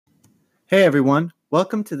Hey everyone,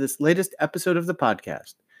 welcome to this latest episode of the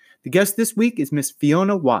podcast. The guest this week is Miss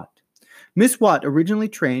Fiona Watt. Miss Watt originally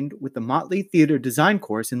trained with the Motley Theatre Design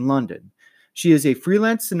course in London. She is a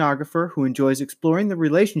freelance scenographer who enjoys exploring the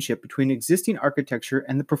relationship between existing architecture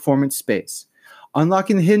and the performance space,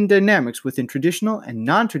 unlocking the hidden dynamics within traditional and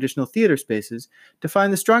non-traditional theater spaces to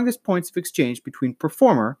find the strongest points of exchange between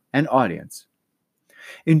performer and audience.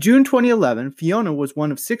 In June 2011, Fiona was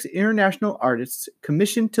one of 6 international artists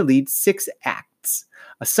commissioned to lead 6 Acts,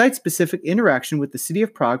 a site-specific interaction with the City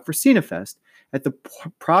of Prague for Cinefest at the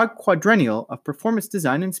Prague Quadrennial of Performance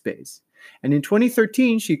Design in Space. And in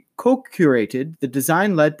 2013, she co-curated the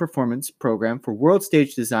design-led performance program for World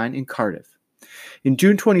Stage Design in Cardiff. In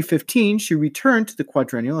June 2015, she returned to the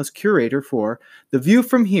Quadrennial as curator for The View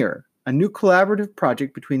from Here, a new collaborative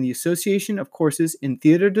project between the Association of Courses in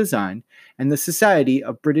Theatre Design and the Society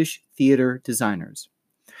of British Theatre Designers.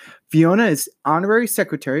 Fiona is Honorary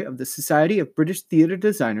Secretary of the Society of British Theatre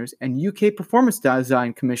Designers and UK Performance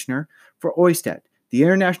Design Commissioner for OISTET, the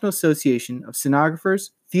International Association of Scenographers,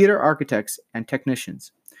 Theatre Architects, and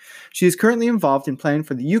Technicians. She is currently involved in planning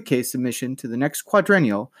for the UK submission to the next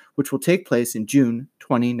quadrennial, which will take place in June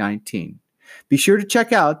 2019. Be sure to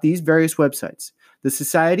check out these various websites: the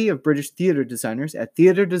Society of British Theatre Designers at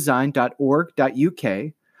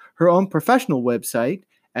theatredesign.org.uk, her own professional website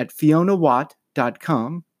at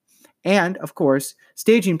fionawatt.com, and, of course,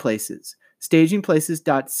 Staging Places,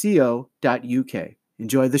 stagingplaces.co.uk.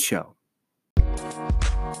 Enjoy the show.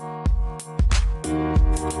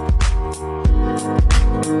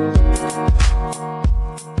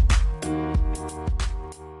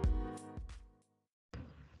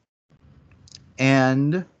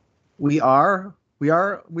 And we are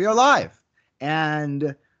live.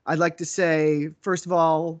 And I'd like to say, first of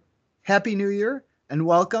all, Happy New Year and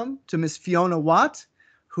welcome to Miss Fiona Watt,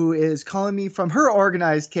 who is calling me from her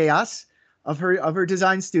organized chaos of her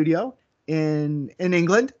design studio in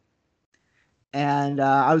England. And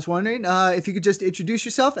I was wondering if you could just introduce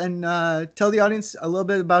yourself and tell the audience a little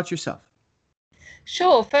bit about yourself.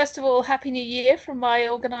 Sure. First of all, Happy New Year from my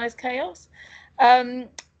organized chaos. I'm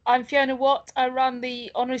Fiona Watt. I run the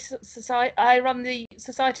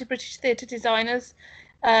Society of British Theatre Designers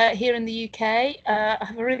here in the UK. I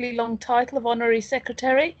have a really long title of Honorary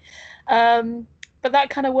Secretary, but that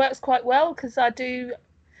kind of works quite well because I do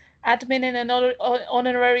admin in an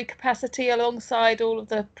honorary capacity alongside all of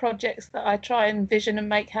the projects that I try and vision and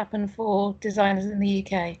make happen for designers in the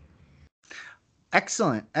UK.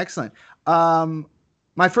 Excellent.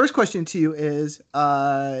 My first question to you is,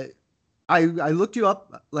 I looked you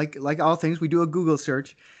up, like all things. We do a Google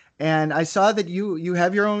search, and I saw that you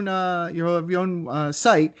have your own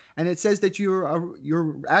site, and it says that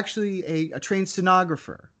you're actually a trained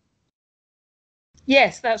stenographer.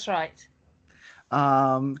 Yes, that's right.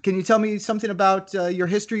 Can you tell me something about your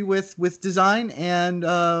history with design and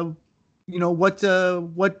what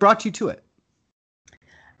brought you to it?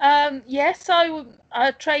 Yes, I'm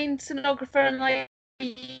a trained stenographer, and I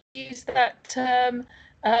use that term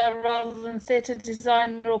rather than theatre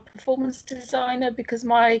designer or performance designer because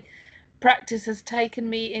my practice has taken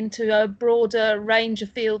me into a broader range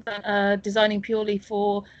of field than designing purely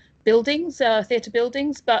for buildings, theatre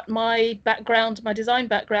buildings. But my design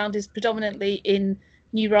background is predominantly in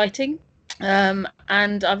new writing,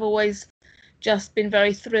 and I've always just been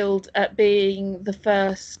very thrilled at being the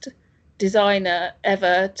first designer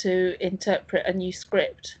ever to interpret a new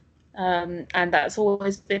script. And that's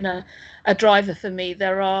always been a driver for me.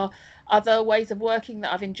 There are other ways of working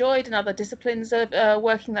that I've enjoyed and other disciplines of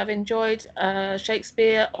working that I've enjoyed,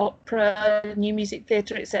 Shakespeare, opera, new music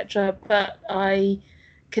theatre, etc. But I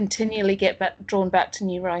continually get drawn back to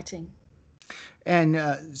new writing. And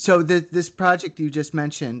so this project you just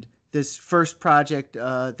mentioned, this first project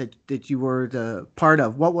that you were the part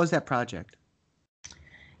of, what was that project?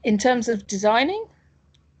 In terms of designing?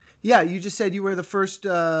 Yeah, you just said you were the first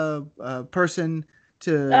person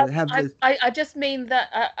to have this. I just mean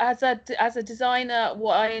that as a designer,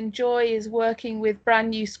 what I enjoy is working with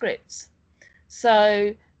brand new scripts.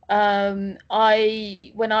 So when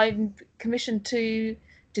I'm commissioned to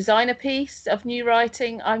design a piece of new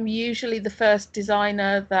writing, I'm usually the first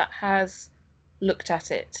designer that has looked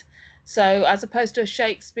at it. So as opposed to a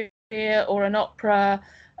Shakespeare or an opera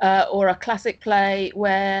or a classic play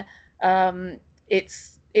where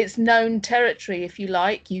it's known territory, if you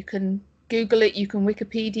like. You can Google it, you can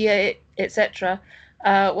Wikipedia it, etc.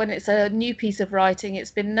 When it's a new piece of writing,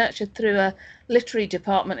 it's been nurtured through a literary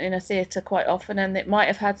department in a theatre quite often, and it might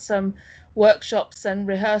have had some workshops and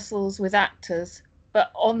rehearsals with actors.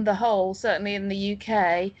 But on the whole, certainly in the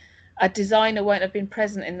UK, a designer won't have been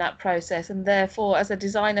present in that process. And therefore, as a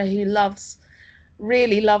designer who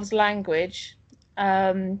really loves language,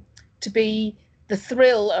 to be the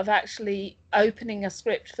thrill of actually opening a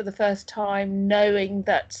script for the first time, knowing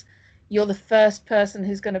that you're the first person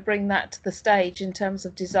who's going to bring that to the stage in terms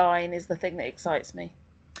of design, is the thing that excites me.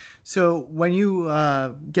 So when you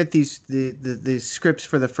get the scripts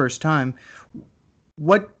for the first time,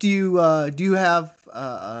 what do you have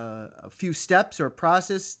a few steps or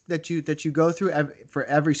process that you go through for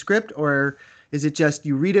every script, or is it just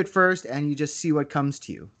you read it first and you just see what comes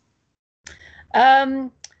to you?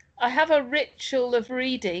 I have a ritual of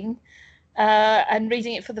reading and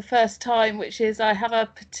reading it for the first time, which is I have a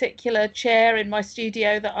particular chair in my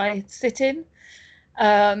studio that I sit in.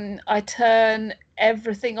 I turn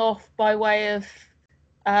everything off by way of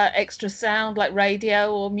extra sound like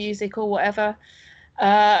radio or music or whatever.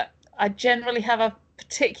 I generally have a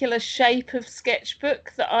particular shape of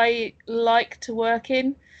sketchbook that I like to work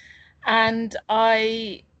in, and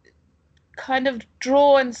I kind of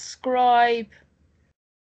draw and scribe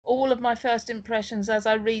all of my first impressions as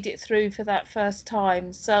I read it through for that first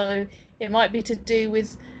time. So it might be to do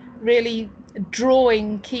with really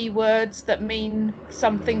drawing keywords that mean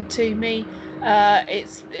something to me.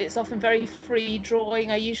 It's often very free drawing.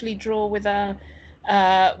 I usually draw with a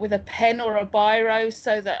pen or a biro,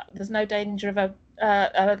 so that there's no danger of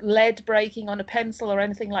a lead breaking on a pencil or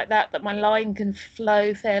anything like that. That my line can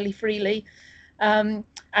flow fairly freely.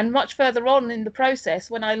 And much further on in the process,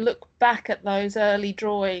 when I look back at those early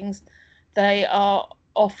drawings, they are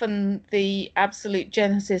often the absolute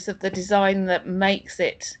genesis of the design that makes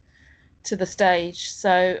it to the stage.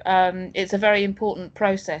 So it's a very important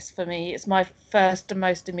process for me. It's my first and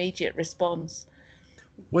most immediate response.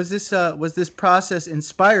 Was this process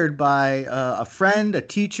inspired by a friend, a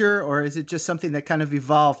teacher, or is it just something that kind of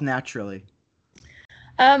evolved naturally?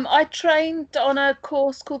 I trained on a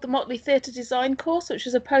course called the Motley Theatre Design course, which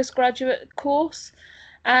is a postgraduate course,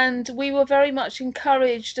 and we were very much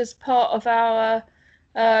encouraged as part of our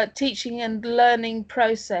teaching and learning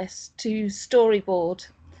process to storyboard.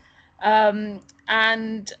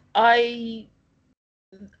 And I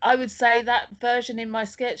would say that version in my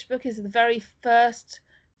sketchbook is the very first,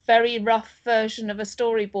 very rough version of a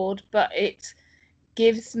storyboard, but it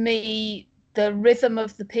gives me the rhythm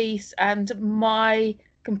of the piece and my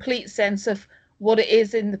complete sense of what it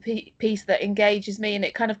is in the piece that engages me. And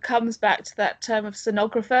it kind of comes back to that term of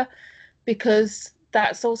scenographer, because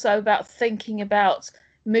that's also about thinking about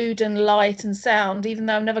mood and light and sound. Even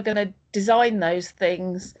though I'm never going to design those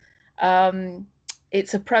things,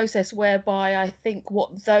 it's a process whereby I think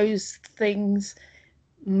what those things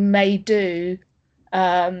may do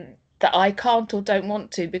that I can't or don't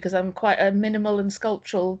want to, because I'm quite a minimal and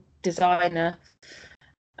sculptural designer.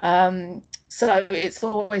 So it's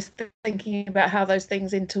always thinking about how those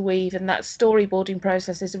things interweave, and that storyboarding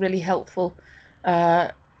process is really helpful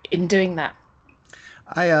in doing that.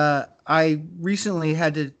 I recently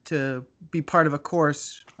had to be part of a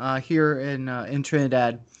course here in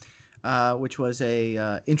Trinidad, which was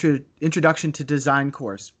a introduction to design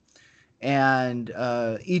course, and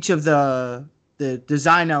each of the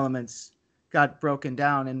design elements got broken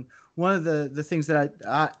down. And one of the things that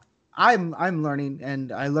I'm learning,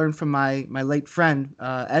 and I learned from my late friend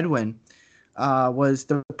Edwin, was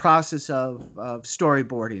the process of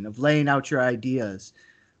storyboarding, of laying out your ideas,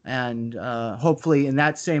 and hopefully in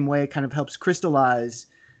that same way, it kind of helps crystallize,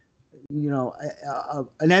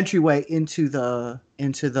 an entryway into the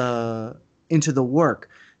work.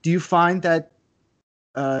 Do you find that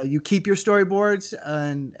you keep your storyboards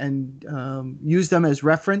and use them as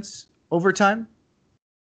reference over time?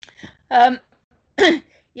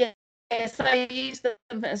 Yes, I use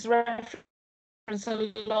them as reference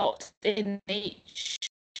a lot in each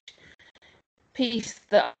piece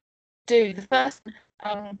that I do. The first,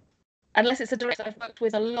 unless it's a director I've worked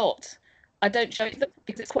with a lot, I don't show it to them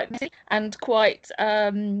because it's quite messy and quite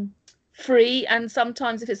free. And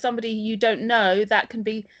sometimes if it's somebody you don't know, that can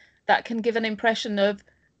give an impression of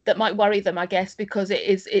that might worry them, I guess, because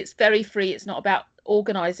it's very free. It's not about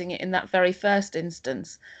organizing it in that very first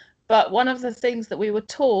instance. But one of the things that we were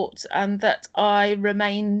taught, and that I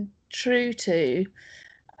remain true to,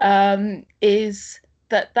 is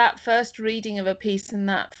that first reading of a piece and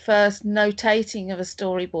that first notating of a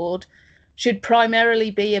storyboard should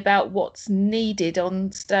primarily be about what's needed on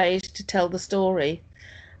stage to tell the story.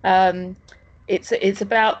 It's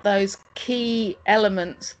about those key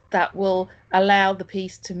elements that will allow the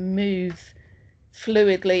piece to move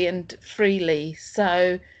fluidly and freely.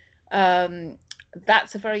 So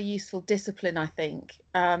that's a very useful discipline, I think.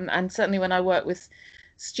 And certainly when I work with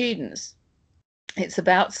students, It's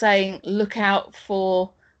about saying, look out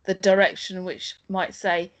for the direction which might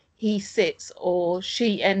say he sits or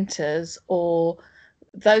she enters, or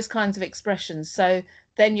those kinds of expressions. So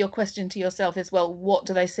then your question to yourself is, well, what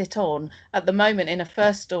do they sit on? At the moment, in a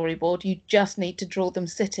first storyboard, you just need to draw them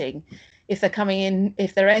sitting. If they're coming in,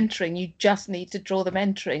 if they're entering, you just need to draw them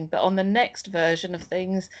entering. But on the next version of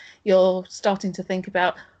things, you're starting to think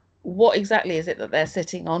about, what exactly is it that they're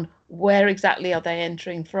sitting on? Where exactly are they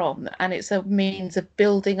entering from? And it's a means of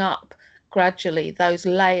building up gradually those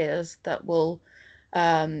layers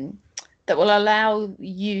um, that will allow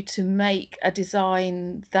you to make a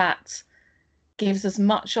design that gives as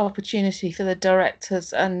much opportunity for the director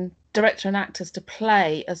and actors to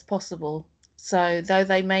play as possible. So though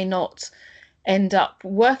they may not end up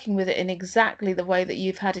working with it in exactly the way that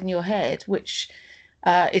you've had in your head, which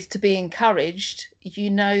is to be encouraged, you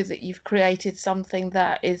know that you've created something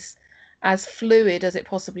that is as fluid as it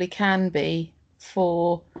possibly can be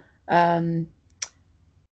for um,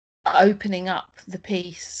 opening up the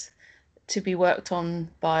piece to be worked on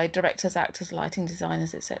by directors, actors, lighting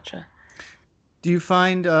designers, etc. Do you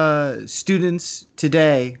find students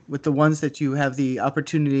today, with the ones that you have the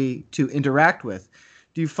opportunity to interact with,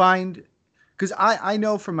 do you find, because I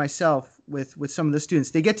know for myself with some of the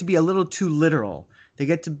students, they get to be a little too literal. They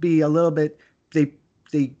get to be a little bit, they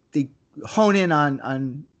hone in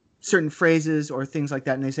on certain phrases or things like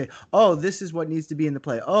that, and they say, oh, this is what needs to be in the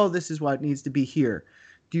play. Oh, this is what needs to be here.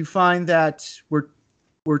 Do you find that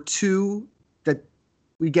we're too, that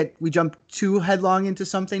we jump too headlong into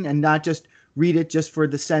something and not just read it just for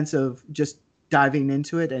the sense of just diving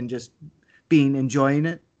into it and just enjoying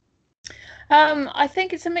it? I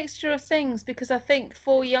think it's a mixture of things, because I think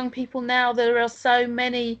for young people now there are so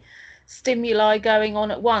many stimuli going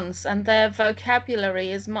on at once, and their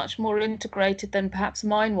vocabulary is much more integrated than perhaps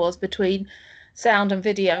mine was between sound and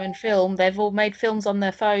video and film. They've all made films on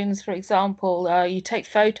their phones, for example. You take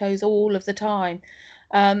photos all of the time.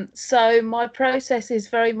 So my process is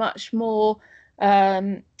very much more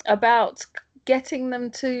about getting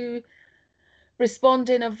them to respond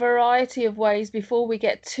in a variety of ways before we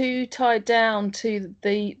get too tied down to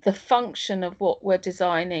the function of what we're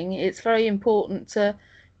designing. It's very important to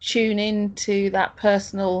tune into that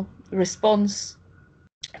personal response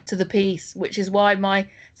to the piece, which is why my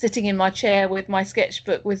sitting in my chair with my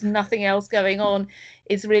sketchbook with nothing else going on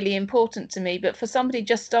is really important to me. But for somebody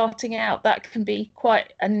just starting out, that can be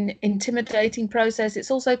quite an intimidating process. It's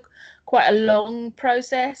also quite a long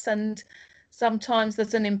process, and sometimes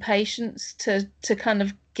there's an impatience to kind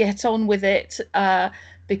of get on with it,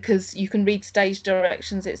 because you can read stage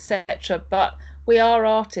directions, etc. But we are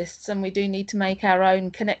artists and we do need to make our own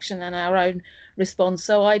connection and our own response.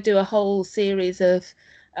 So I do a whole series of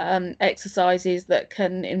exercises that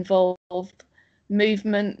can involve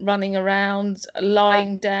movement, running around,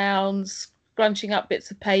 lying down, scrunching up bits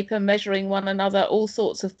of paper, measuring one another, all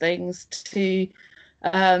sorts of things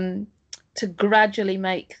um, to gradually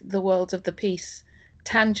make the world of the piece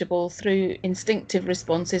tangible through instinctive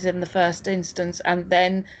responses in the first instance, and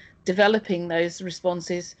then developing those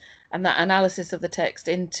responses and that analysis of the text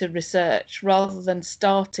into research, rather than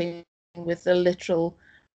starting with the literal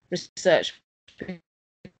research,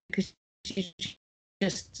 because you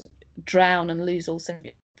just drown and lose all sense.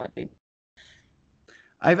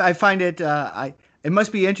 I find it it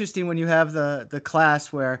must be interesting when you have the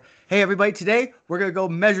class where, hey everybody, today we're gonna go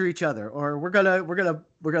measure each other, or we're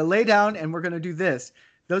gonna lay down and we're gonna do this.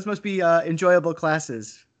 Those must be enjoyable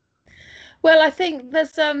classes. Well, I think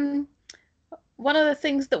there's one of the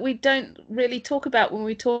things that we don't really talk about when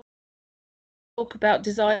we talk about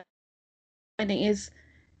designing is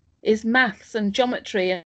maths and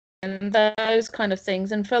geometry and those kind of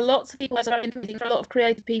things. And for lots of people, for a lot of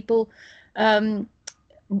creative people,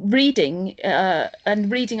 reading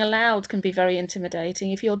and reading aloud can be very intimidating.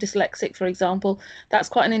 If you're dyslexic, for example, that's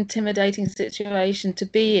quite an intimidating situation to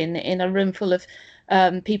be in a room full of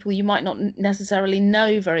people you might not necessarily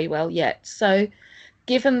know very well yet. So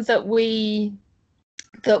given that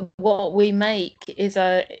what we make is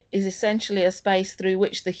essentially a space through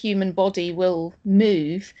which the human body will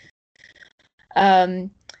move,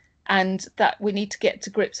 and that we need to get to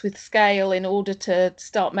grips with scale in order to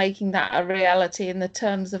start making that a reality in the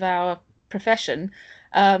terms of our profession.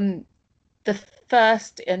 The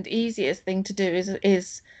first and easiest thing to do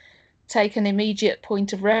is take an immediate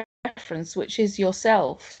point of reference, which is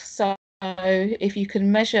yourself. So if you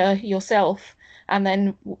can measure yourself and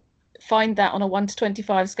then find that on a 1 to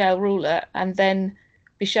 25 scale ruler, and then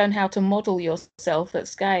be shown how to model yourself at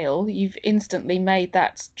scale, you've instantly made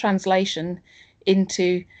that translation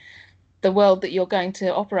into the world that you're going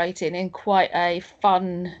to operate in quite a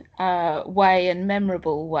fun way and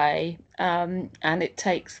memorable way, and it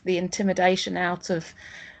takes the intimidation out of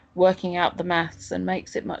working out the maths and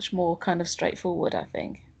makes it much more kind of straightforward, I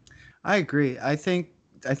think. I agree. I think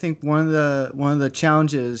one of the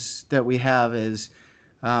challenges that we have is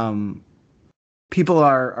um, people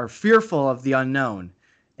are fearful of the unknown,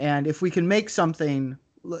 and if we can make something,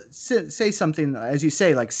 say something, as you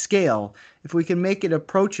say, like scale, if we can make it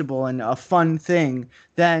approachable and a fun thing,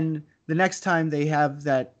 then the next time they have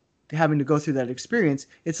that having to go through that experience,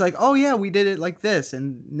 it's like, oh yeah, we did it like this,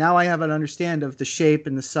 and now I have an understand of the shape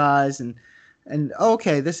and the size, and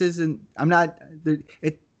okay, this isn't, I'm not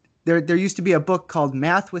it. There used to be a book called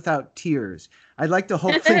Math Without Tears. I'd like to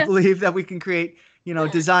hopefully believe that we can create,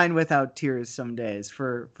 design without tears some days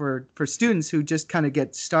for students who just kind of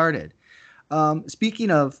get started.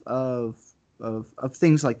 Speaking of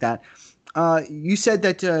things like that, you said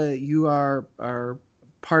that you are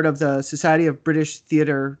part of the Society of British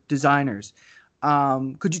Theatre Designers.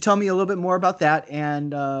 Could you tell me a little bit more about that,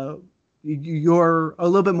 and your a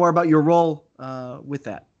little bit more about your role with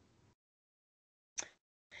that?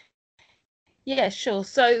 Yeah, sure.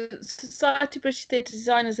 So Society of British Theatre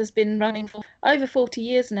Designers has been running for over 40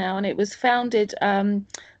 years now, and it was founded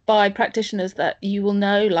by practitioners that you will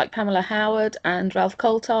know, like Pamela Howard and Ralph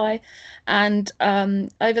Coltai. And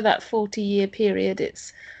over that 40-year period,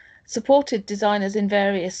 it's supported designers in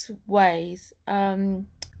various ways.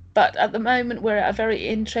 But at the moment, we're at a very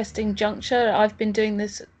interesting juncture. I've been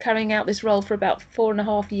carrying out this role for about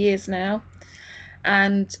 4.5 years now.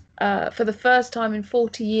 And for the first time in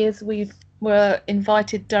 40 years, we were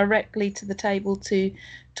invited directly to the table to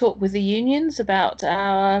talk with the unions about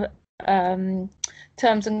our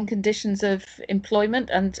terms and conditions of employment.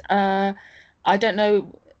 And I don't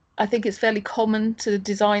know, I think it's fairly common to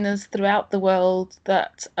designers throughout the world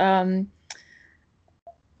that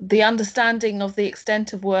the understanding of the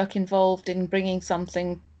extent of work involved in bringing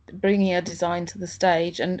a design to the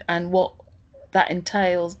stage, and what that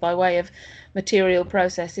entails by way of material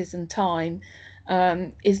processes and time,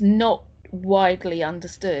 is not widely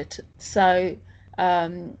understood. So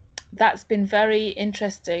that's been very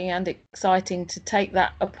interesting and exciting to take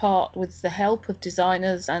that apart with the help of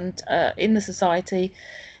designers and in the society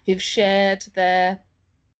who've shared their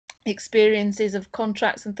experiences of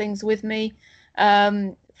contracts and things with me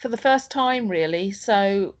for the first time, really.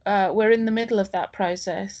 So we're in the middle of that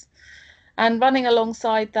process. And running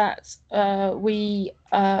alongside that, we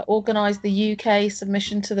organised the UK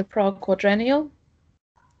submission to the Prague Quadrennial,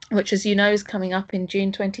 which, as you know, is coming up in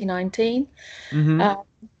June 2019. Mm-hmm.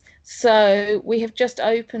 So we have just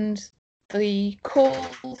opened the call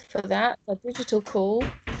for that, a digital call,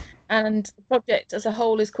 and the project as a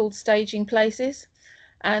whole is called Staging Places.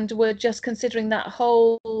 And we're just considering that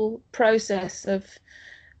whole process of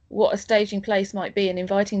what a staging place might be, and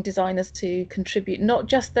inviting designers to contribute not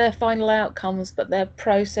just their final outcomes, but their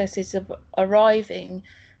processes of arriving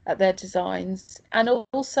at their designs, and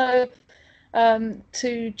also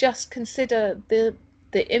to just consider the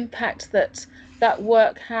impact that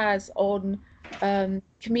work has on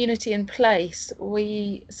community and place.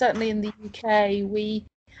 We certainly in the UK, we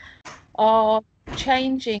are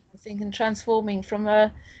changing, I think, and transforming from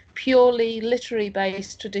a purely literary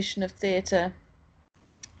based tradition of theatre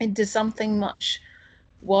into something much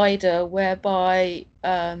wider, whereby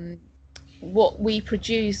what we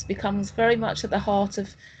produce becomes very much at the heart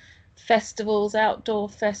of festivals, outdoor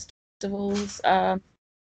festivals,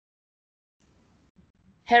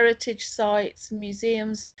 heritage sites,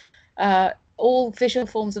 museums, all visual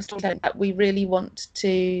forms of storytelling that we really want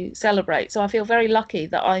to celebrate. So I feel very lucky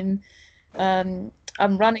that I'm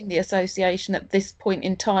running the association at this point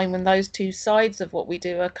in time when those two sides of what we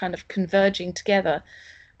do are kind of converging together.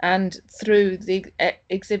 And through the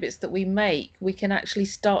exhibits that we make, we can actually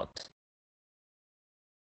start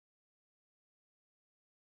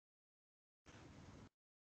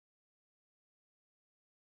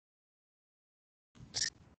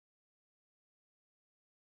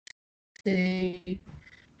to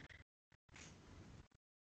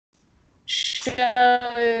show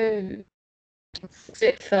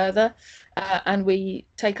it further, and we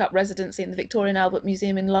take up residency in the Victoria and Albert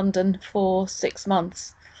Museum in London for 6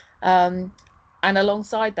 months. And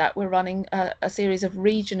alongside that, we're running a series of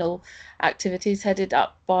regional activities headed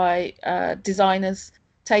up by designers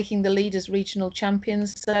taking the lead as regional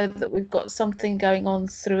champions, so that we've got something going on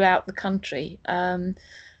throughout the country,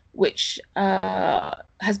 which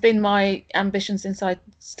has been my ambition since I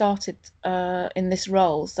started in this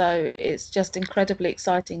role. So it's just incredibly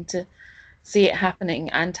exciting to see it happening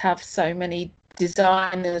and have so many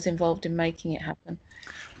designers involved in making it happen.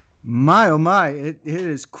 My oh my, it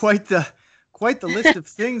is quite the list of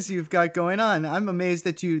things you've got going on. I'm amazed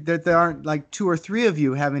that there aren't like two or three of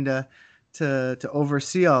you having to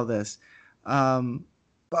oversee all this.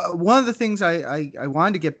 But one of the things I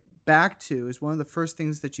wanted to get back to is one of the first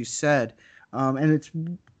things that you said, and it's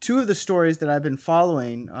two of the stories that I've been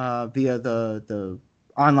following via the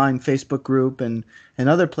online Facebook group and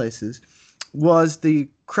other places, was the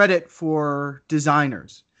credit for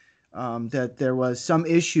designers. That there was some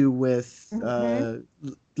issue with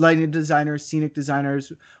lighting designers, scenic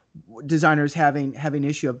designers having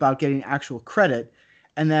issue about getting actual credit.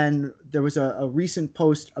 And then there was a recent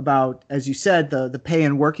post about, as you said, the pay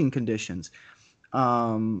and working conditions.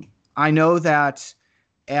 I know that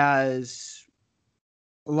as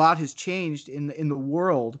a lot has changed in the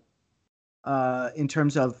world in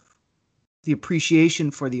terms of the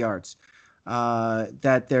appreciation for the arts,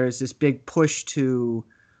 that there's this big push to,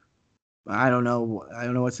 I don't know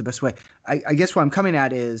what's the best way. I guess what I'm coming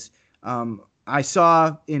at is, I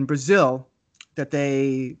saw in Brazil that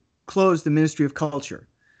they closed the Ministry of Culture.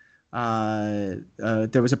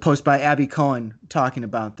 There was a post by Abby Cohen talking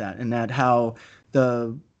about that, and that how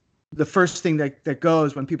the first thing that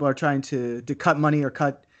goes when people are trying to cut money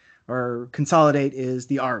or consolidate is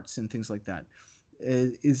the arts and things like that.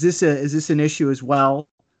 Is this an issue as well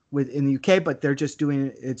in the UK? But they're just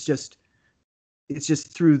doing it's just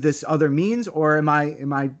through this other means, or am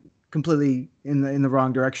I completely in the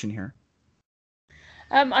wrong direction here?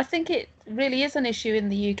 I think it really is an issue in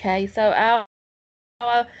the UK. So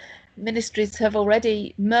our ministries have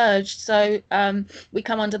already merged. So we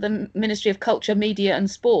come under the Ministry of Culture, Media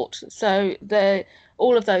and Sport. So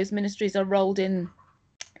all of those ministries are rolled in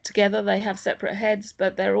together. They have separate heads,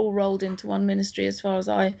 but they're all rolled into one ministry as far as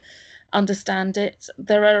I understand it.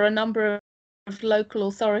 There are a number of local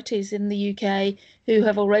authorities in the UK who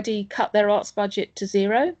have already cut their arts budget to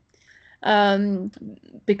zero,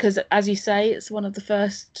 because, as you say, it's one of the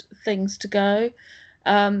first things to go.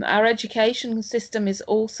 Our education system is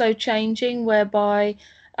also changing, whereby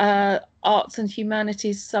arts and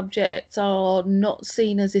humanities subjects are not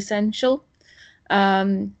seen as essential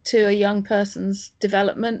to a young person's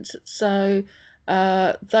development. So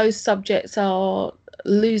those subjects are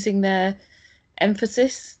losing their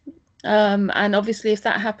emphasis. And obviously, if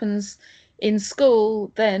that happens in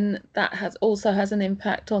school, then that also has an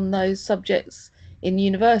impact on those subjects in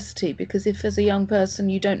university, because if as a young person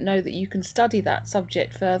you don't know that you can study that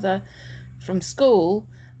subject further from school,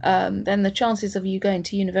 then the chances of you going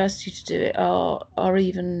to university to do it are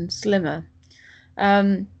even slimmer.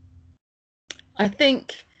 I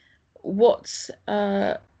think what's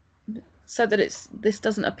so that this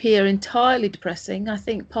doesn't appear entirely depressing, I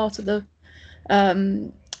think part of the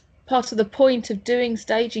point of doing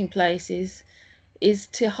staging places is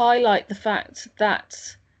to highlight the fact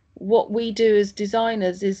that what we do as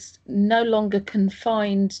designers is no longer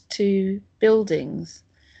confined to buildings,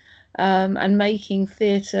 and making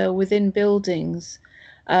theatre within buildings,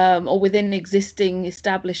 or within existing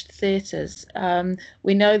established theatres.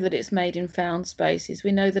 We know that it's made in found spaces.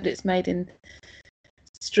 We know that it's made in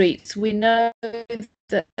streets. We know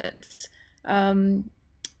that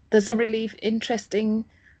there's a really interesting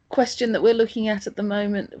question that we're looking at the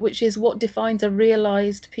moment, which is what defines a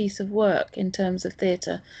realised piece of work in terms of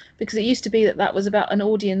theatre. Because it used to be that was about an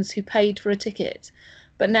audience who paid for a ticket,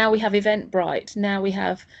 but now we have Eventbrite. Now we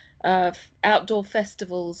have outdoor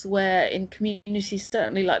festivals, where in communities,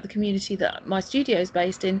 certainly like the community that my studio is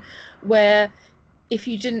based in, where if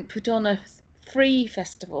you didn't put on a free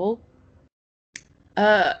festival,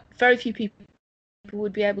 very few people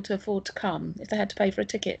would be able to afford to come if they had to pay for a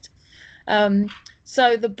ticket.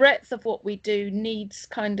 So the breadth of what we do needs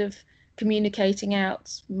kind of communicating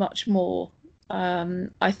out much more,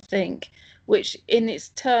 I think, which in its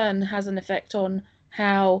turn has an effect on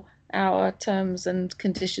how our terms and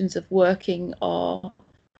conditions of working are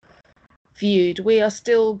viewed. We are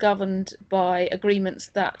still governed by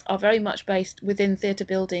agreements that are very much based within theatre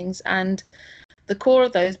buildings, and the core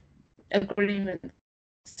of those agreements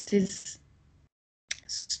is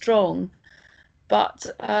strong, but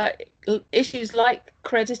issues like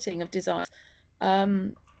crediting of design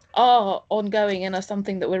are ongoing and are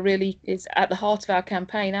something that is at the heart of our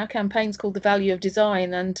campaign. Our campaign's called The Value of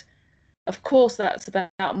Design, and of course that's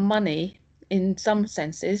about money in some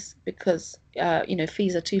senses, because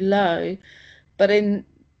fees are too low, but in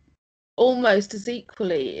almost as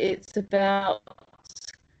equally it's about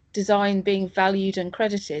design being valued and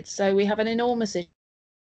credited. So we have an enormous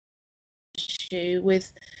issue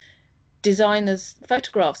with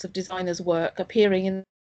photographs of designers' work appearing in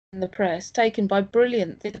the press, taken by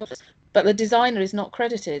brilliant, but the designer is not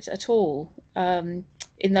credited at all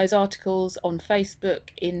in those articles, on Facebook,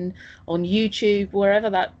 on YouTube, wherever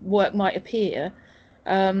that work might appear.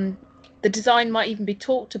 The design might even be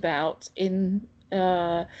talked about in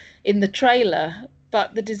the trailer,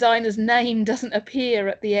 but the designer's name doesn't appear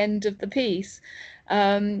at the end of the piece.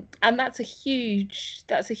 And that's a huge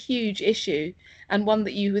issue, and one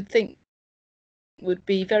that you would think would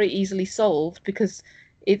be very easily solved, because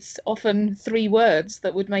it's often 3 words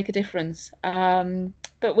that would make a difference.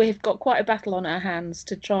 But we've got quite a battle on our hands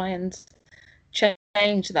to try and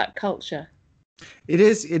change that culture. It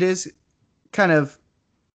is kind of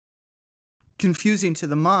confusing to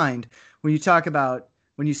the mind when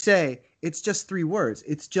you say it's just 3 words.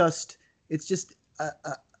 It's just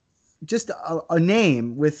a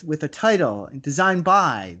name with a title, designed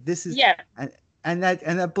by. This is, yeah, and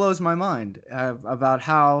that blows my mind about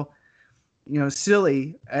how,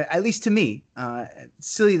 silly, at least to me,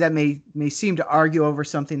 silly that may seem to argue over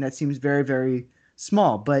something that seems very, very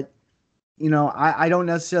small. But I don't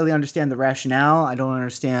necessarily understand the rationale. I don't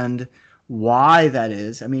understand why that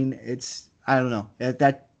is. I mean, I don't know.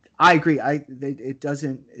 That I agree. It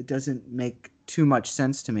doesn't make too much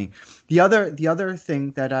sense to me. The other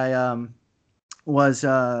thing that I was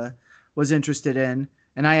interested in,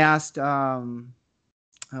 and I asked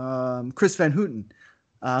Chris Van Houten,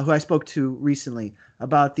 who I spoke to recently,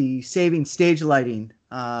 about the saving stage lighting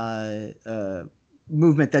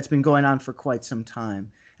movement that's been going on for quite some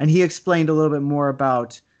time, and he explained a little bit more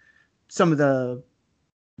about some of the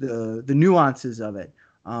nuances of it.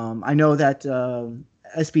 I know that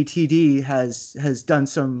SBTD has done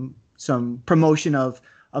some promotion of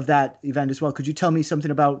that event as well. Could you tell me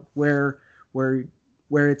something about where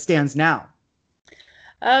it stands now?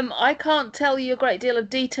 I can't tell you a great deal of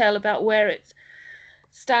detail about where it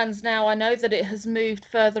stands now. I know that it has moved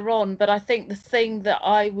further on, but I think the thing that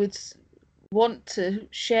I would want to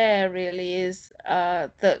share really is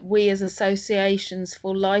that we as associations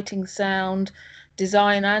for lighting, sound,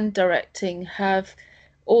 design and directing have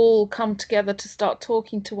all come together to start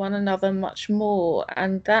talking to one another much more,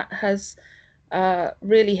 and that has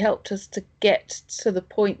really helped us to get to the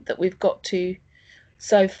point that we've got to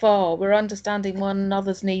so far. We're understanding one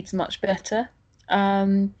another's needs much better.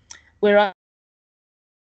 We're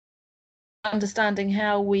understanding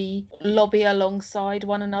how we lobby alongside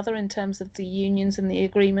one another in terms of the unions and the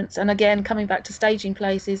agreements. And again, coming back to staging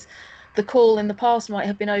places, the call in the past might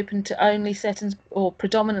have been open to only or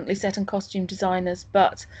predominantly set and costume designers,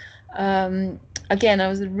 but again, I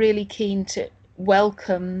was really keen to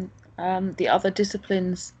welcome the other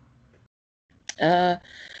disciplines to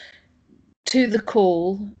the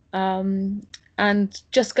call. And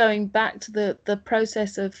just going back to the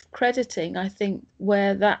process of crediting, I think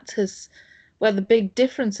where the big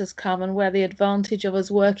difference has come, and where the advantage of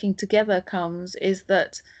us working together comes, is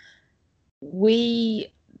that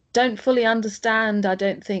we don't fully understand, I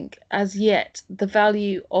don't think as yet, the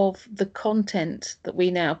value of the content that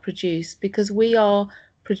we now produce, because we are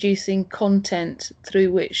producing content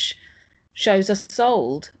through which shows are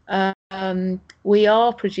sold. We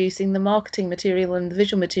are producing the marketing material and the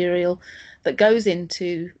visual material that goes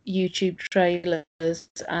into YouTube trailers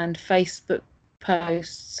and Facebook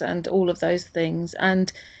posts and all of those things.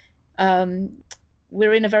 And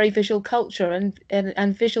we're in a very visual culture,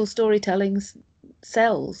 and visual storytelling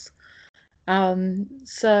sells.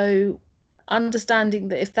 So understanding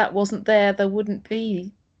that if that wasn't there, there wouldn't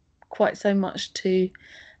be quite so much to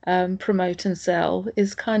promote and sell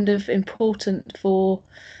is kind of important for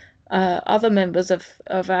other members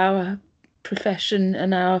of our profession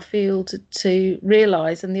and our field to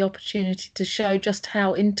realise, and the opportunity to show just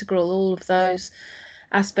how integral all of those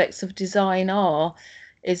aspects of design are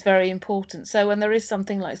is very important. So when there is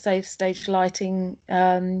something like Safe Stage Lighting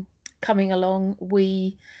coming along,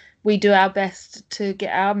 we do our best to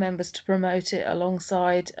get our members to promote it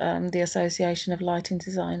alongside the Association of Lighting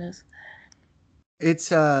Designers.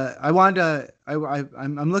 It's I'm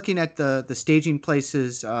looking at the Staging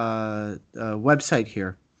Places website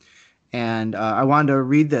here, and I wanted to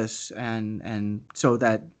read this and so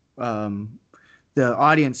that the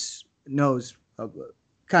audience knows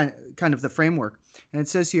kind of the framework. And it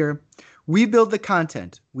says here, we build the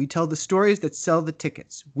content, we tell the stories that sell the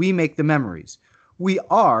tickets, we make the memories. We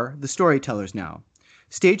are the storytellers now.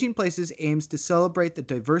 Staging Places aims to celebrate the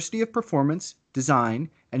diversity of performance, design,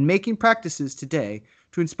 and making practices today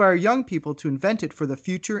to inspire young people to invent it for the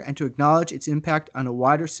future and to acknowledge its impact on a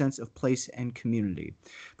wider sense of place and community.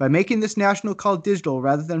 By making this national call digital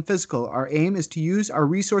rather than physical, our aim is to use our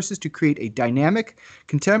resources to create a dynamic,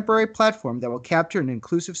 contemporary platform that will capture an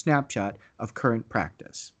inclusive snapshot of current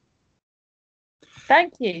practice.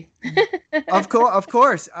 Thank you. Of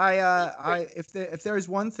course. If there is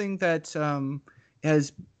one thing that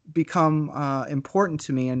has become important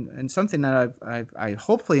to me, and something that I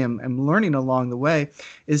hopefully am learning along the way,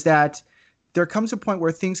 is that there comes a point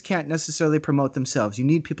where things can't necessarily promote themselves. You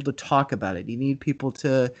need people to talk about it. You need people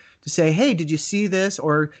to say, "Hey, did you see this?"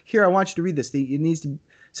 Or, "Here, I want you to read this."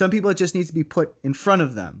 Some people, it just needs to be put in front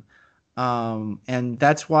of them, and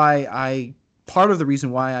that's why part of the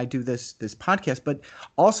reason why I do this podcast, but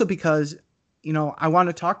also because I want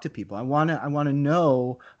to talk to people. I want to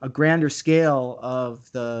know a grander scale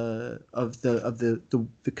of the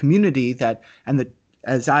community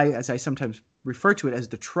as I sometimes refer to it as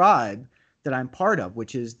the tribe that I'm part of,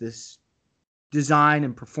 which is this design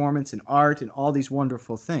and performance and art and all these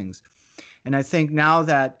wonderful things. And I think now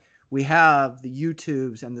that we have the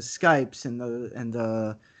YouTubes and the Skypes and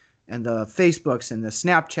the Facebooks and the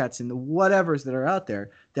Snapchats and the whatevers that are out there,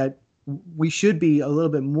 that we should be a little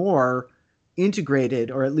bit more integrated,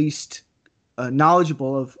 or at least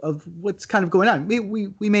knowledgeable of what's kind of going on.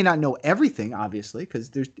 We may not know everything, obviously, because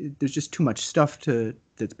there's just too much stuff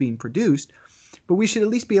that's being produced, but we should at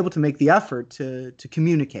least be able to make the effort to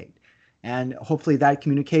communicate. And hopefully that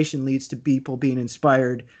communication leads to people being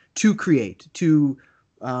inspired to create, to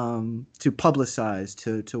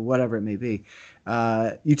publicize, to whatever it may be.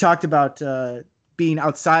 You talked about being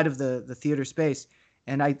outside of the theater space,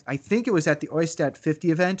 and I think it was at the Oystat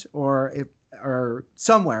 50 event or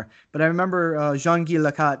somewhere, but I remember Jean-Guy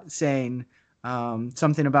Lacat saying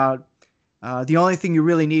something about the only thing you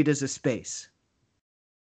really need is a space.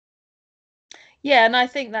 Yeah, and I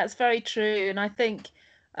think that's very true. And I think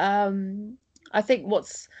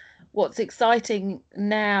what's exciting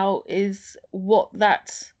now is what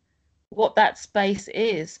that space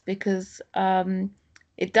is, because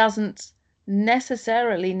it doesn't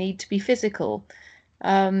necessarily need to be physical.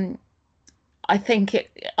 I think it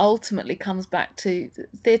ultimately comes back to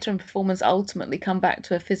theatre and performance. Ultimately, come back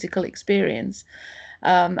to a physical experience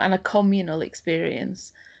and a communal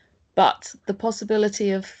experience. But the possibility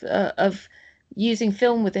of using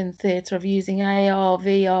film within theatre, of using AR,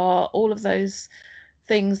 VR, all of those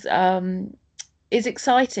things is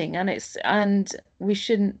exciting, and we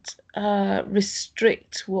shouldn't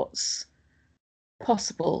restrict what's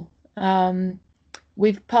possible.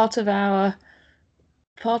 We've part of our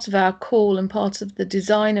call, and part of the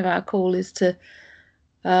design of our call, is to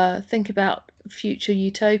think about future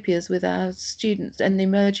utopias with our students and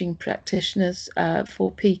emerging practitioners for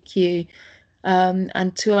PQ,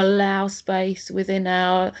 and to allow space within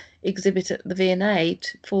our exhibit at the V&A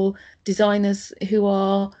for designers who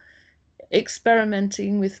are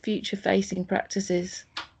experimenting with future-facing practices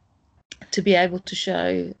to be able to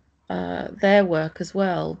show their work as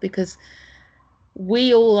well, because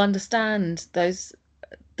we all understand the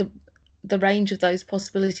range of those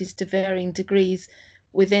possibilities to varying degrees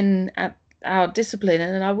within our discipline,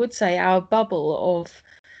 and I would say our bubble of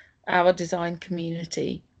our design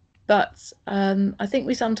community. But I think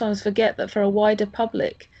we sometimes forget that for a wider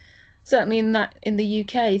public, certainly in the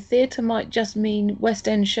UK, theatre might just mean West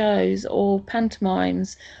End shows or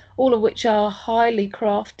pantomimes, all of which are highly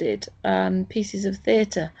crafted pieces of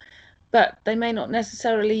theatre, but they may not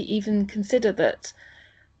necessarily even consider that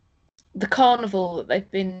the carnival that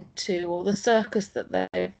they've been to, or the circus that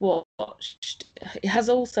they've watched, has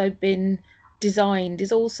also been designed,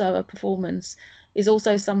 is also a performance, is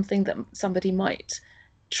also something that somebody might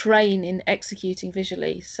train in executing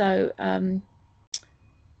visually. So I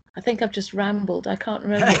think I've just rambled. I can't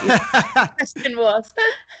remember what your question was.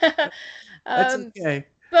 That's okay.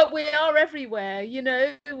 But we are everywhere,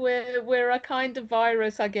 we're a kind of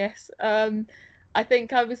virus, I guess. I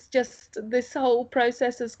think this whole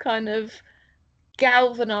process has kind of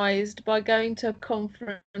galvanized by going to a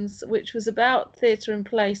conference which was about theatre and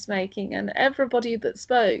placemaking, and everybody that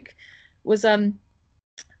spoke was a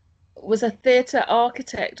theatre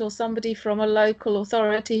architect or somebody from a local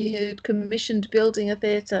authority who'd commissioned building a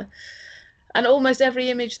theatre. And almost every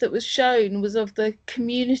image that was shown was of the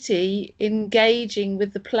community engaging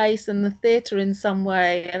with the place and the theatre in some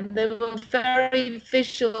way. And there were very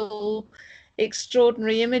visual,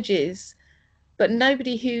 extraordinary images, but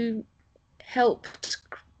nobody who helped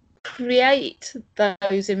create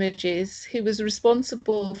those images, who was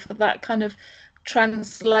responsible for that kind of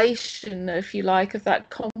translation, if you like, of that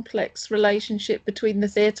complex relationship between the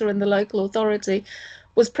theatre and the local authority,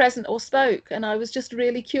 was present or spoke. And I was just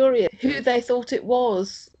really curious who they thought it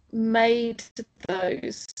was made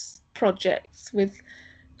those projects with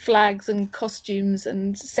flags and costumes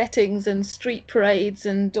and settings and street parades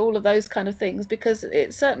and all of those kind of things, because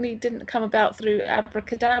it certainly didn't come about through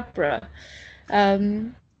abracadabra.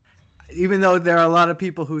 Even though there are a lot of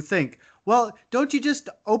people who think, well, don't you just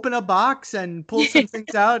open a box and pull some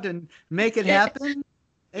things out and make it Yeah, happen?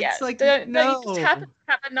 yeah. It's like, Don't you just happen no. to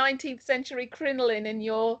have a 19th century crinoline in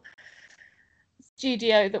your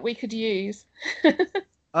studio that we could use?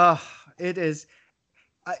 Oh, it is.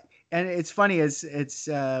 I, and it's funny, it's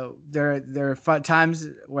there are times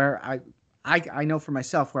where I know for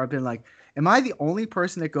myself where I've been like, am I the only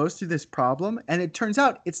person that goes through this problem? And it turns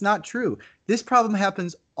out it's not true. This problem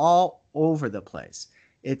happens all over the place.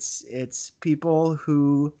 It's people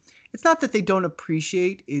who, it's not that they don't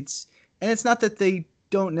appreciate, it's not that they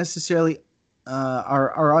don't necessarily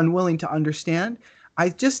are unwilling to understand. I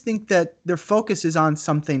just think that their focus is on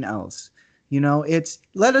something else. It's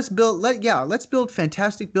let's build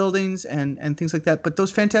fantastic buildings and things like that. But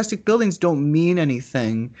those fantastic buildings don't mean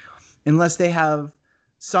anything unless they have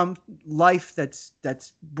some life that's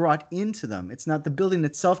brought into them. It's not the building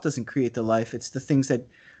itself doesn't create the life. It's the things that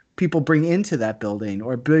people bring into that building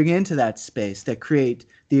or bring into that space that create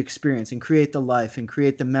the experience and create the life and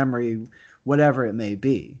create the memory, whatever it may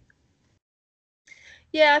be.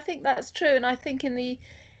 Yeah, I think that's true, and I think in the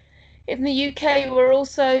UK, we're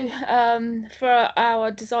also for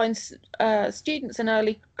our design students and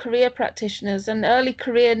early career practitioners. And early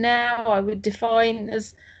career now, I would define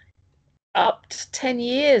as up to 10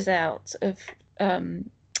 years out of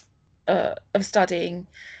studying,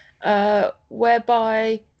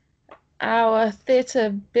 whereby our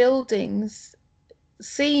theatre buildings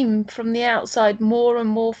seem from the outside more and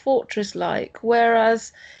more fortress-like,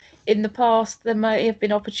 whereas in the past there may have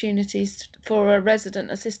been opportunities for a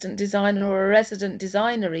resident assistant designer or a resident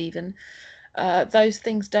designer even. Those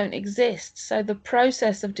things don't exist. So the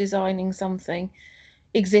process of designing something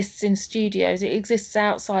exists in studios. It exists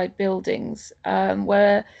outside buildings,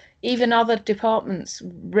 where even other departments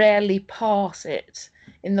rarely pass it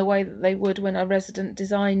in the way that they would when a resident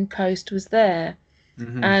design post was there.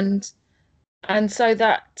 Mm-hmm. And so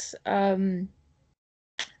that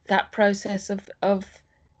process of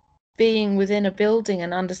being within a building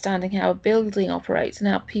and understanding how a building operates and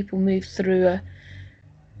how people move through a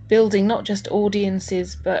building, not just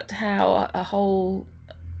audiences, but how a whole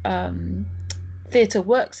theatre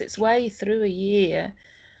works its way through a year,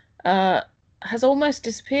 has almost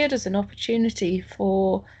disappeared as an opportunity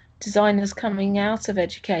for designers coming out of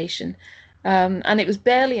education. And it was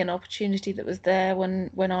barely an opportunity that was there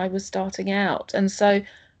when I was starting out. And so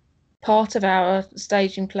part of our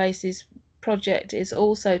Staging Places project is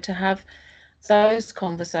also to have those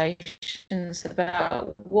conversations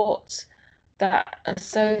about what that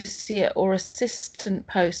associate or assistant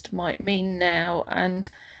post might mean now. And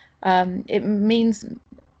it means,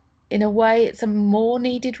 in a way, it's a more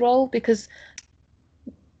needed role, because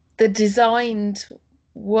the designed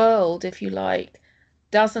world, if you like,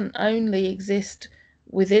 doesn't only exist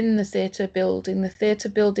within the theatre building. The theatre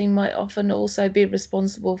building might often also be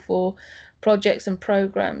responsible for projects and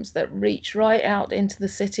programs that reach right out into the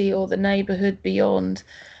city or the neighbourhood beyond.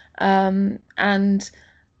 And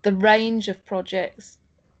the range of projects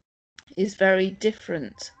is very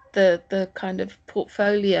different. The kind of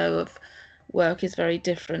portfolio of work is very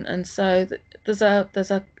different, and so there's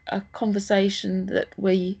a conversation that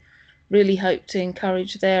we really hope to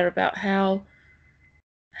encourage there about how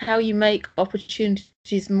you make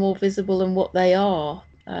opportunities more visible and what they are,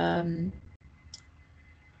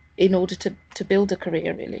 in order to build a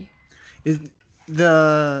career, really. Is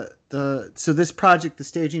the so this project, the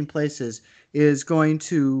Staging Places, is going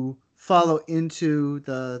to follow into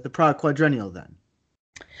the Prague Quadrennial then?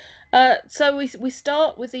 So we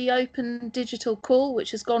start with the open digital call,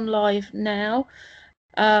 which has gone live now,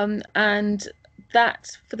 and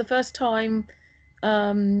that for the first time,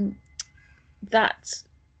 that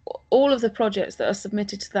all of the projects that are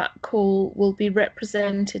submitted to that call will be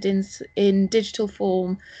represented in digital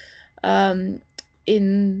form, in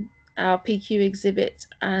our PQ exhibit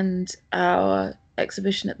and our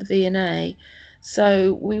exhibition at the V&A.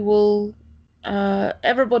 So we will,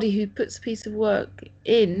 everybody who puts a piece of work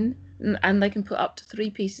in, and they can put up to 3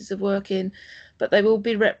 pieces of work in, but they will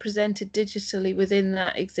be represented digitally within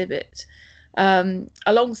that exhibit.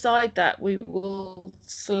 Alongside that, we will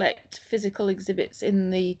select physical exhibits in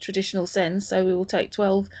the traditional sense. So we will take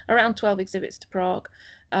around 12 exhibits to Prague,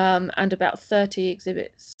 and about 30 to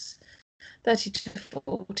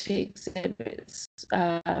 40 exhibits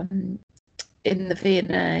in the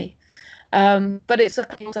V&A. But it's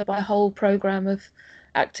also by a whole programme of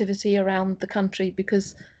activity around the country,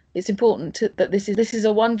 because it's important that this is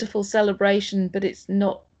a wonderful celebration, but it's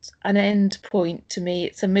not an end point to me.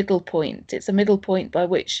 It's a middle point. It's a middle point by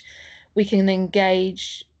which we can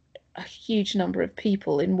engage a huge number of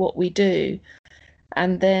people in what we do.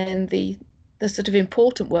 And then the sort of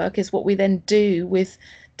important work is what we then do with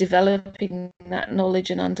developing that knowledge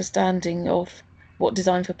and understanding of what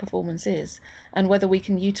design for performance is, and whether we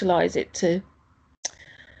can utilize it to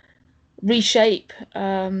reshape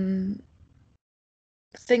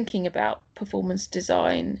thinking about performance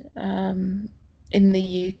design in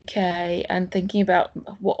the UK, and thinking about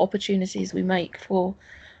what opportunities we make for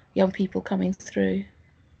young people coming through.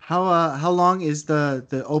 How long is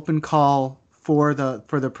the open call for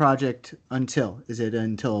the project until? Is it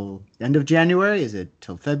until end of January? Is it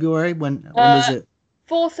till February? When is it?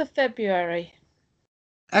 4th of February.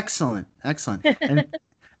 Excellent, excellent.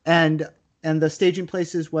 And and the Staging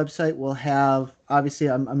Places website will have, obviously,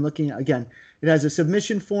 I'm looking again. It has a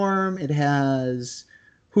submission form. It has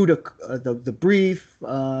who to the brief.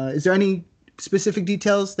 Is there any specific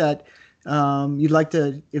details that you'd like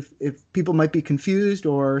to, if people might be confused,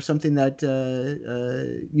 or something that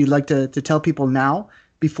you'd like to tell people now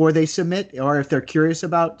before they submit, or if they're curious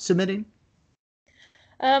about submitting?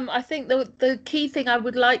 I think the key thing I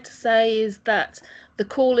would like to say is that the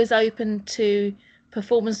call is open to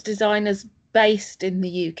performance designers based in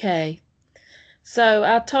the UK. So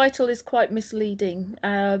our title is quite misleading,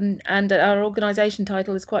 and our organisation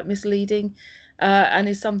title is quite misleading, and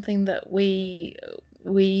is something that we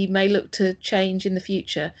may look to change in the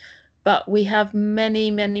future. But we have many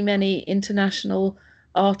international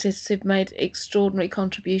artists who've made extraordinary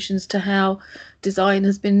contributions to how design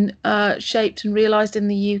has been shaped and realised in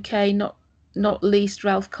the UK. Not least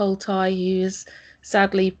Ralph Coltai, who has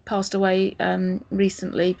sadly passed away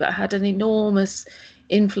recently, but had an enormous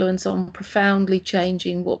influence on profoundly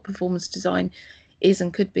changing what performance design is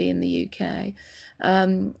and could be in the UK.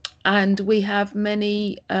 And we have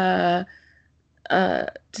many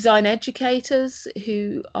design educators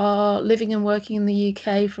who are living and working in the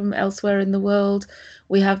UK from elsewhere in the world.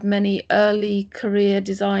 We have many early career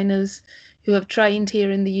designers who have trained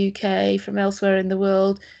here in the UK from elsewhere in the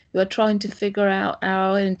world, who are trying to figure out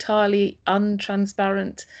our entirely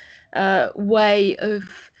untransparent way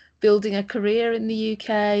of building a career in the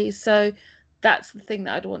UK. So that's the thing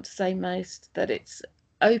that I'd want to say most, that it's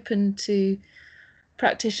open to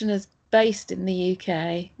practitioners based in the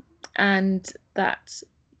UK, and that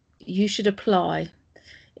you should apply.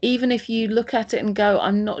 Even if you look at it and go,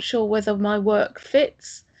 I'm not sure whether my work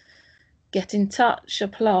fits, get in touch,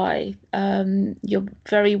 apply. You're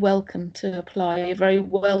very welcome to apply. You're very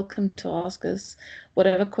welcome to ask us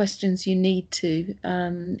whatever questions you need to,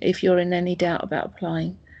 if you're in any doubt about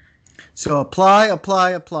applying. So apply.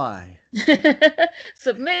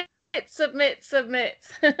 Submit.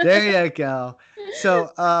 There you go.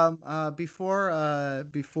 So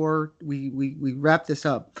before we wrap this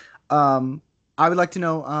up, I would like to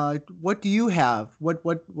know, what do you have? What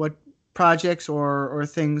projects or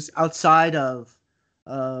things outside of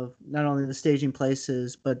not only the Staging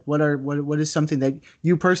Places, but what is something that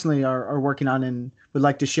you personally are working on and would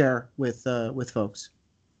like to share with folks?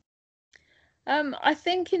 I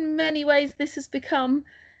think in many ways this has become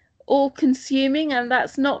all-consuming, and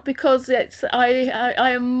that's not because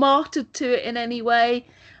I am martyred to it in any way.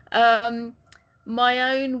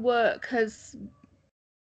 My own work has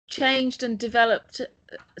changed and developed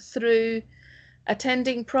through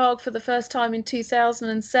attending Prague for the first time in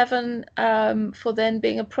 2007, for then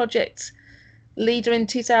being a project leader in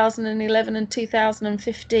 2011 and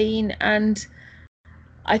 2015. And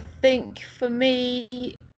I think for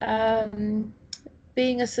me,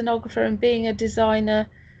 being a scenographer and being a designer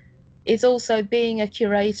is also being a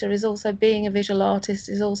curator, is also being a visual artist,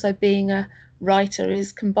 is also being a writer,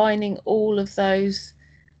 is combining all of those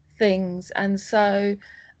things. And so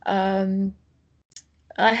I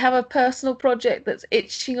have a personal project that's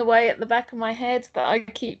itching away at the back of my head that I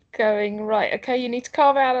keep going, right, okay, you need to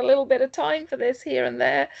carve out a little bit of time for this here and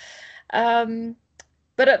there.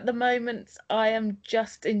 But at the moment, I am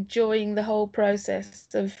just enjoying the whole process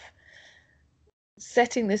of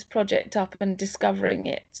setting this project up and discovering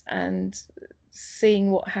it and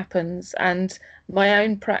seeing what happens. And my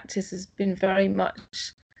own practice has been very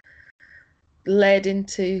much led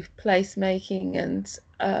into placemaking and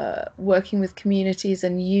working with communities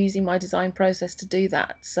and using my design process to do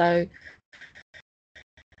that. So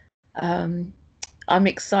I'm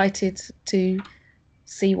excited to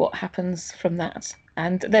see what happens from that.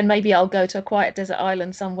 And then maybe I'll go to a quiet desert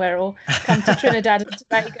island somewhere, or come to Trinidad and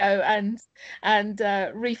Tobago and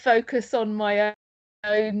refocus on my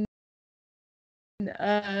own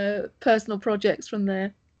personal projects from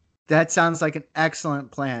there. That sounds like an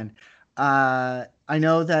excellent plan. I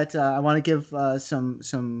know that I want to give some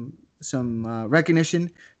recognition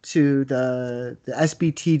to the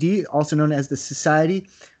SBTD, also known as the Society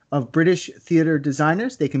of British theater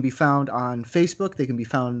designers. They can be found on Facebook. They can be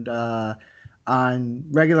found on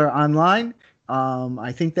regular online.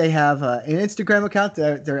 I think they have an Instagram account.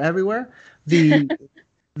 They're everywhere. The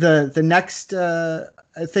next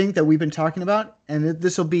thing that we've been talking about, and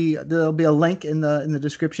there'll be a link in the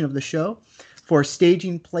description of the show for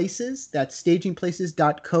Staging Places. That's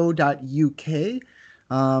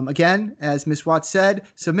stagingplaces.co.uk. Again, as Ms. Watts said,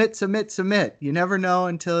 submit. You never know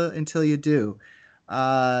until you do.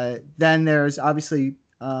 Then there's obviously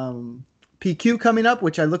PQ coming up,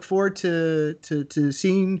 which I look forward to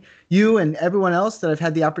seeing you and everyone else that I've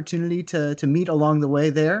had the opportunity to meet along the way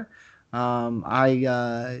there.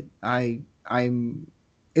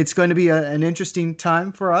 It's going to be an interesting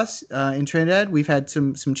time for us in Trinidad. We've had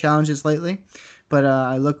some challenges lately, but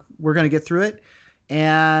we're going to get through it.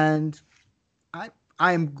 And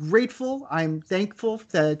I am grateful. I'm thankful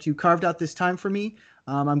that you carved out this time for me.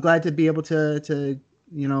 I'm glad to be able to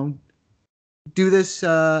do this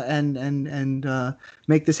and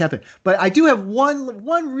make this happen. But I do have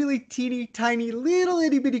one really teeny tiny little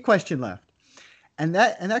itty bitty question left. And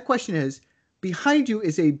that question is, behind you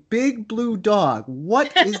is a big blue dog.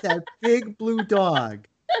 What is that big blue dog?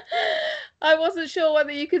 I wasn't sure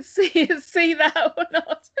whether you could see that or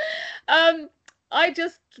not. I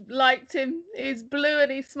just liked him. He's blue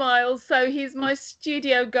and he smiles, so he's my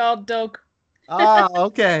studio guard dog.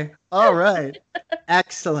 Okay. All right.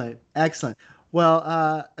 Excellent.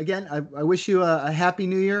 Well, again, I wish you a happy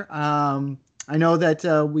New Year. I know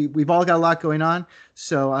that we've all got a lot going on,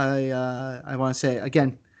 so I want to say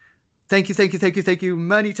again, thank you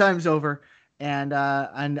many times over, and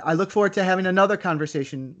I look forward to having another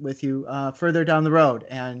conversation with you further down the road,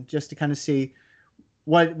 and just to kind of see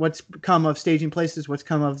what's come of Staging Places, what's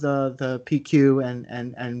come of the PQ,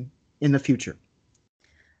 and in the future.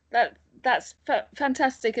 That's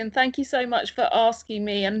fantastic, and thank you so much for asking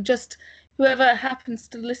me. And just whoever happens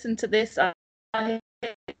to listen to this,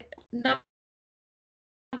 number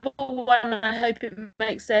one, I hope it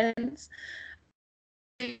makes sense.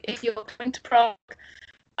 If you're coming to Prague,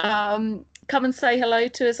 come and say hello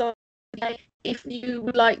to us. If you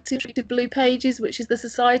would like to read Blue Pages, which is the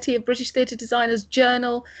Society of British Theatre Designers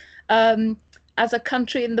journal, as a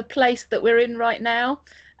country in the place that we're in right now.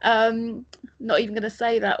 Not even going to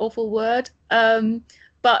say that awful word.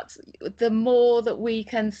 But the more that we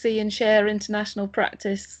can see and share international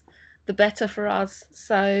practice, the better for us.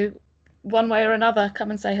 So one way or another,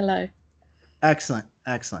 come and say hello. Excellent.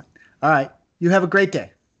 All right. You have a great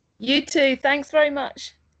day. You too. Thanks very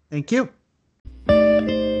much. Thank you.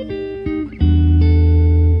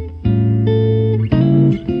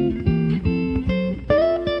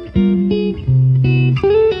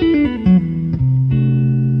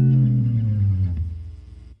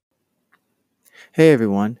 Hey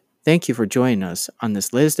everyone, thank you for joining us on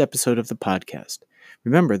this latest episode of the podcast.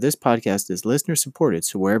 Remember, this podcast is listener supported,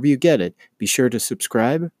 so wherever you get it, be sure to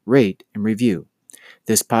subscribe, rate, and review.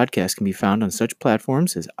 This podcast can be found on such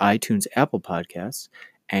platforms as iTunes, Apple Podcasts,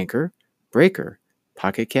 Anchor, Breaker,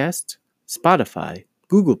 Pocket Casts, Spotify,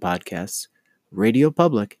 Google Podcasts, Radio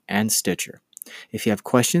Public, and Stitcher. If you have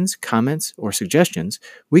questions, comments, or suggestions,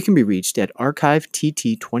 we can be reached at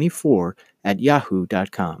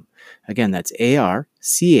archivetT24@yahoo.com. Again, that's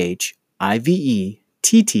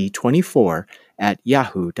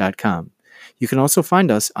ARCHIVETT24@yahoo.com. You can also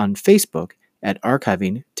find us on Facebook at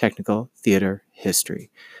Archiving Technical Theater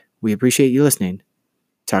History. We appreciate you listening.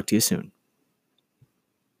 Talk to you soon.